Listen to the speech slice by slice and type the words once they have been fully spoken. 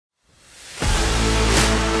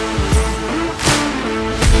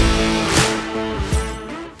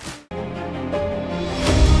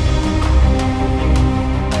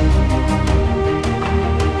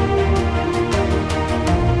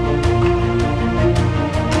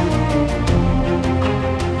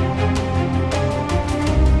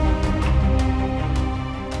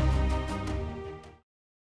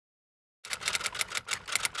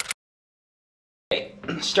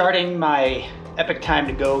starting my epic time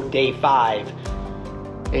to go day 5,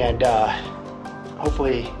 and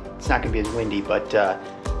hopefully it's not going to be as windy, but it's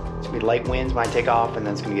going to be light winds when I take off, and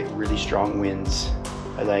then it's going to get really strong winds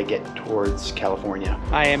as I get towards California.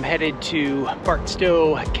 I am headed to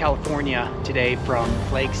Barstow, California today from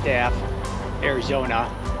Flagstaff, Arizona.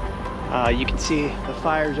 You can see the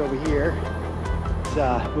fires over here.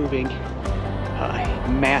 It's moving.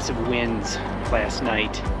 Massive winds last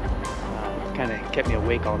night. Kind of kept me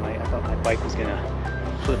awake all night. I thought my bike was gonna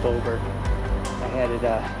flip over. I had it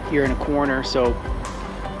here in a corner, so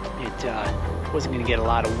it wasn't gonna get a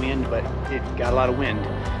lot of wind, but it got a lot of wind.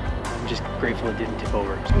 I'm just grateful it didn't tip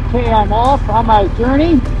over. Okay, I'm off on my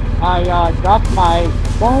journey. I dropped my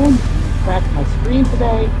phone, cracked my screen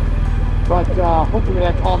today, but hopefully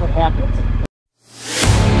that's all that happens.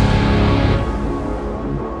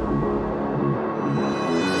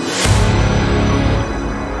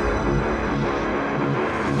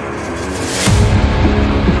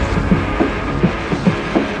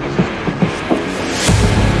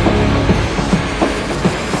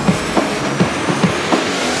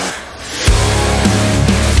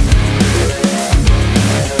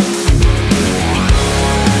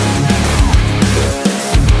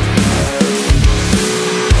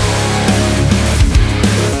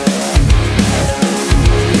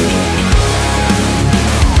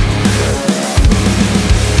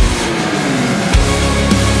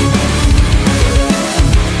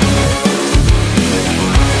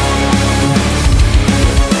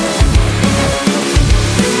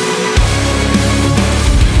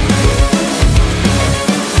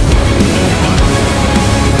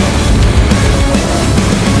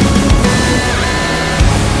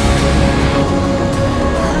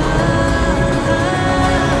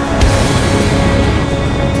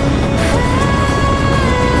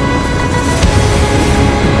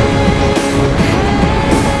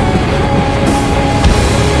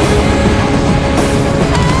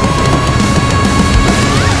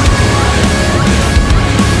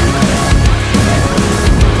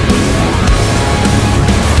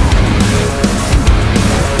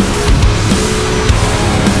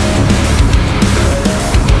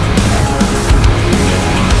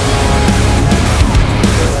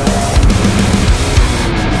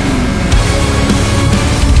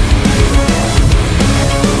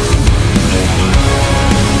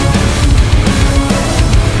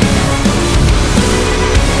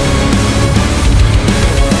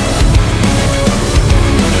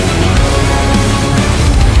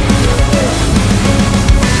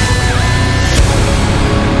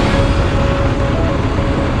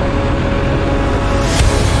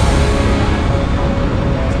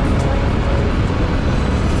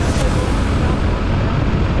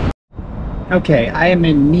 Okay, I am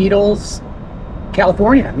in Needles,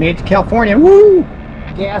 California. Made it to California. Woo!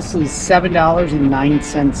 Gas is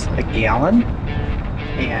 $7.09 a gallon,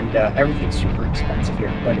 and everything's super expensive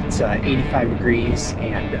here. But it's 85 degrees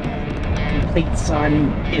and complete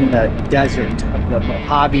sun in the desert of the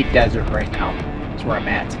Mojave Desert right now. That's where I'm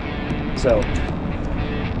at. So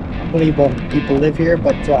unbelievable people live here,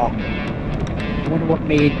 but I wonder what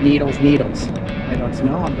made Needles Needles. I don't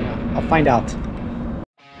know. I'll find out.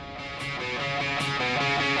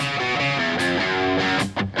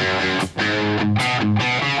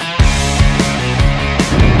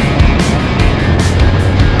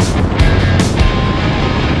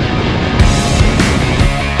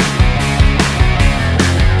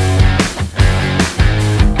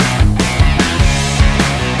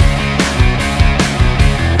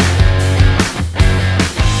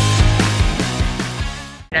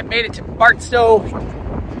 I made it to Barstow,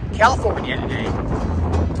 California today.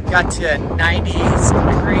 Got to 90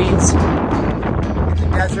 degrees in the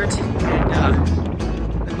desert,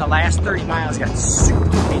 and then the last 30 miles got super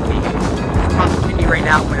windy. It's probably windy right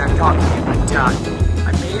now when I'm talking to you, but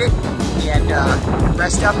I made it, and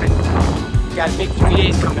rest up, and got a big 3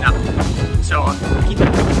 days coming up. So keep it.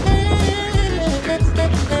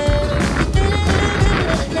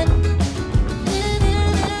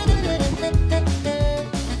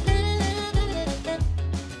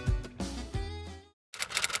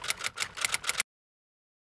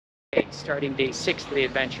 Starting day 6 of the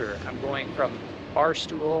adventure. I'm going from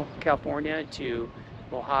Barstow, California to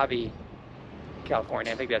Mojave,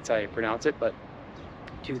 California. I think that's how you pronounce it, but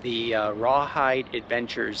to the Hyde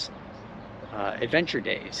Adventures adventure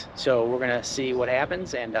days. So we're gonna see what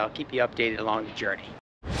happens, and I'll keep you updated along the journey.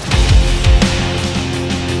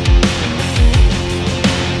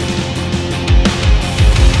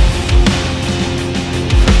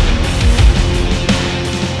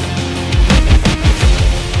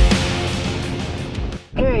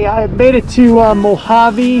 I made it to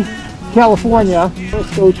Mojave, California.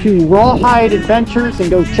 Let's go to Hyde Adventures and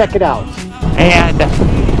go check it out. And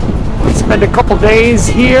spend a couple days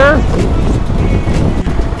here.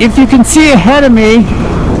 If you can see ahead of me,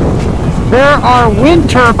 there are wind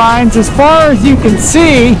turbines as far as you can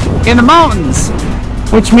see in the mountains,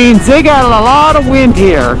 which means they got a lot of wind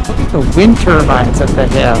here. Look at the wind turbines that they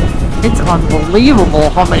have. It's unbelievable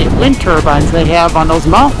how many wind turbines they have on those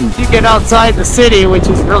mountains. You get outside the city, which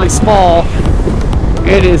is really small,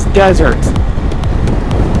 it is desert.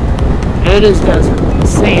 It is desert,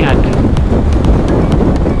 sand.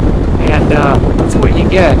 And that's what you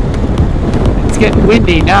get. It's getting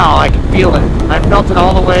windy now, I can feel it. I felt it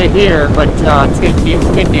all the way here, but it's getting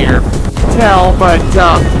even windier. But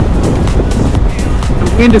the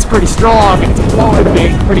wind is pretty strong and it's blowing me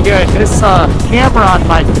pretty good. This camera on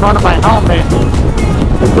my front of my helmet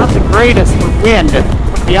is not the greatest with wind, to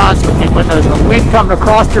be honest with you. When there's a wind coming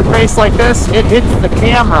across your face like this, it hits the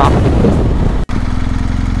camera.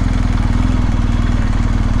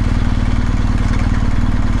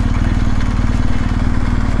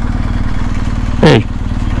 Hey.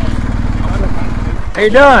 How you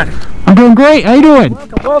doing? I'm doing great. How you doing?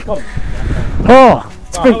 Welcome. Oh,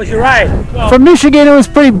 How was your ride? from Michigan, it was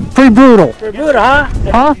pretty brutal. Pretty good, huh?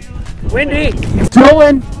 Huh? Windy?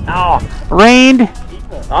 Snowing, Oh. rained.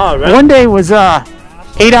 Oh, really? One day was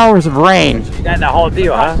 8 hours of rain. That's the whole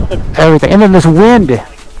deal, huh? Everything, and then this wind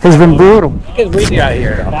has been brutal. It gets windy out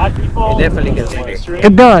here, though. It definitely gets windy.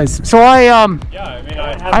 It does. So I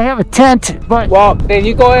have a tent, but Well, then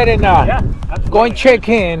you go ahead and go and check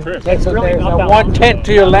in. There's a one tent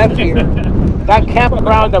to your left here. That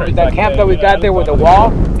campground, that camp that we got there with the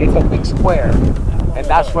wall, it's a big square. And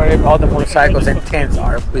that's where all the motorcycles and tents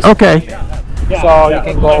are. okay. So you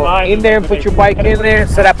can go in there and put your bike in there,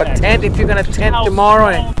 set up a tent if you're going to tent tomorrow.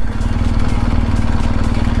 And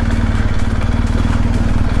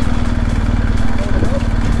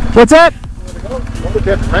What's that?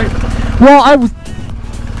 Well,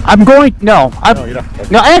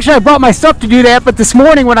 actually I brought my stuff to do that, but this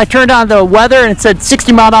morning when I turned on the weather and it said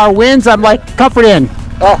 60-mile-an-hour winds, I'm like, comfort in.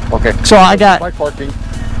 Oh, okay. So I got... Bike parking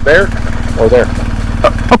there or there?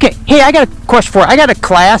 Okay, hey, I got a question for you. I got a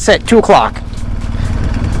class at 2 o'clock.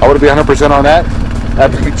 I would be 100% on that.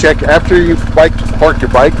 After you park your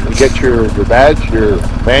bike, you get your badge, your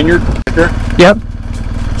lanyard. Yep.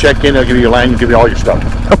 Check in, they'll give you your lanyard, give you all your stuff.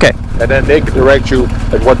 Okay. And then they can direct you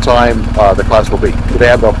at what time the class will be. They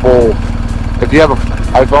have a full, if you have an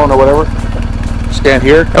iPhone or whatever, scan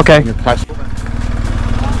here. Okay. Your class.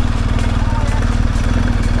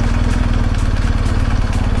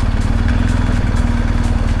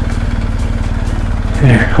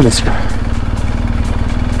 There, let's go.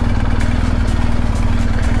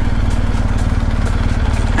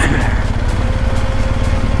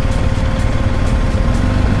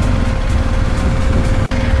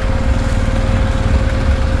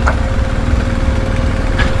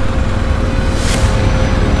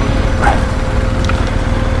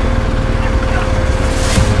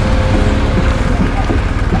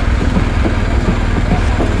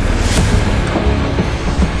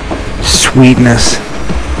 Sweetness.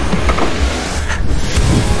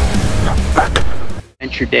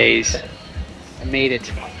 Adventure days. I made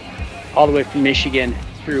it all the way from Michigan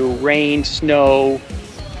through rain, snow,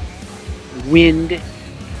 wind,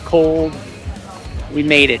 cold. We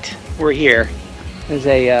made it. We're here. There's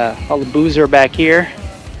all the booze are back here.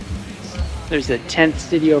 There's a tent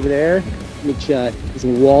city over there, which is a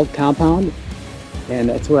walled compound, and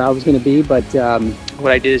that's where I was going to be. But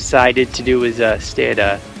what I decided to do was stay at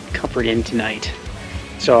a Comfort Inn tonight,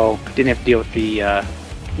 so didn't have to deal with the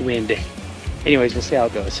wind. Anyways, we'll see how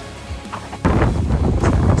it goes.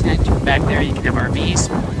 Tent back there, you can have RVs,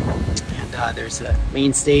 and there's a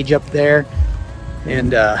main stage up there,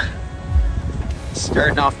 and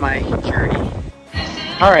starting off my journey.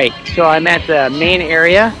 All right, so I'm at the main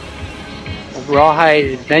area of Hyde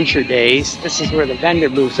Adventure Days. This is where the vendor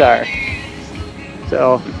booths are.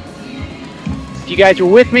 So if you guys were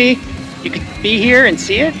with me, you could be here and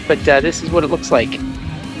see it, but this is what it looks like.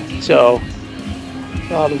 So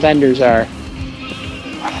all the vendors are.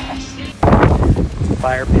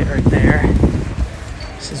 Fire pit right there.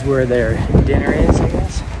 This is where their dinner is, I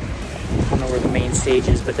guess. I don't know where the main stage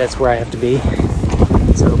is, but that's where I have to be.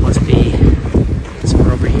 So it must be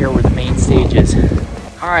somewhere over here where the main stage is.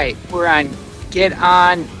 Alright, we're on Get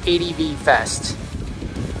On ADV Fest.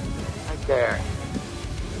 Right there.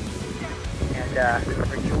 And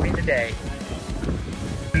we're enjoying the day.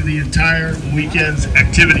 The entire weekend's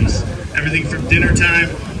activities, everything from dinner time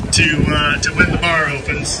to when the bar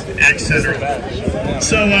opens, etc.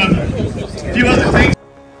 So a few other things.